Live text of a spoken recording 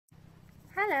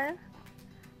Hello,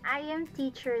 I am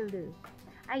Teacher Lou.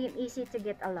 I am easy to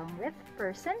get along with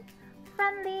person,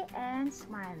 friendly and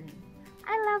smiling.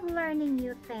 I love learning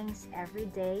new things every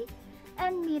day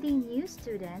and meeting new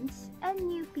students and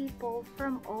new people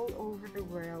from all over the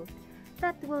world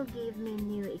that will give me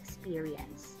new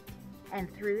experience. And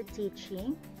through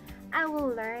teaching, I will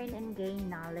learn and gain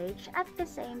knowledge at the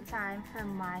same time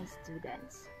from my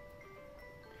students.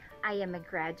 I am a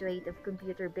graduate of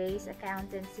computer-based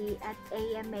accountancy at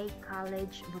AMA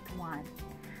College, Butuan.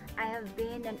 I have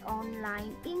been an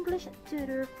online English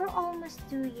tutor for almost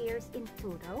 2 years in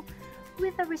total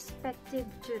with the respective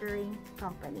tutoring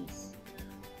companies.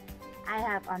 I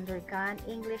have undergone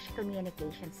English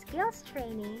communication skills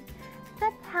training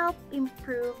that help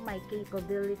improve my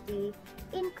capability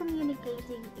in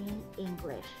communicating in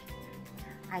English.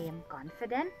 I am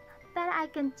confident that I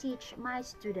can teach my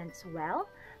students well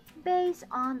based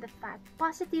on the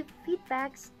positive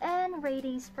feedbacks and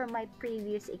ratings from my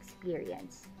previous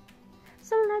experience.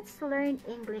 So let's learn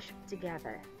English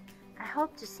together. I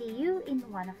hope to see you in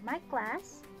one of my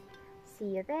class.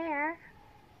 See you there.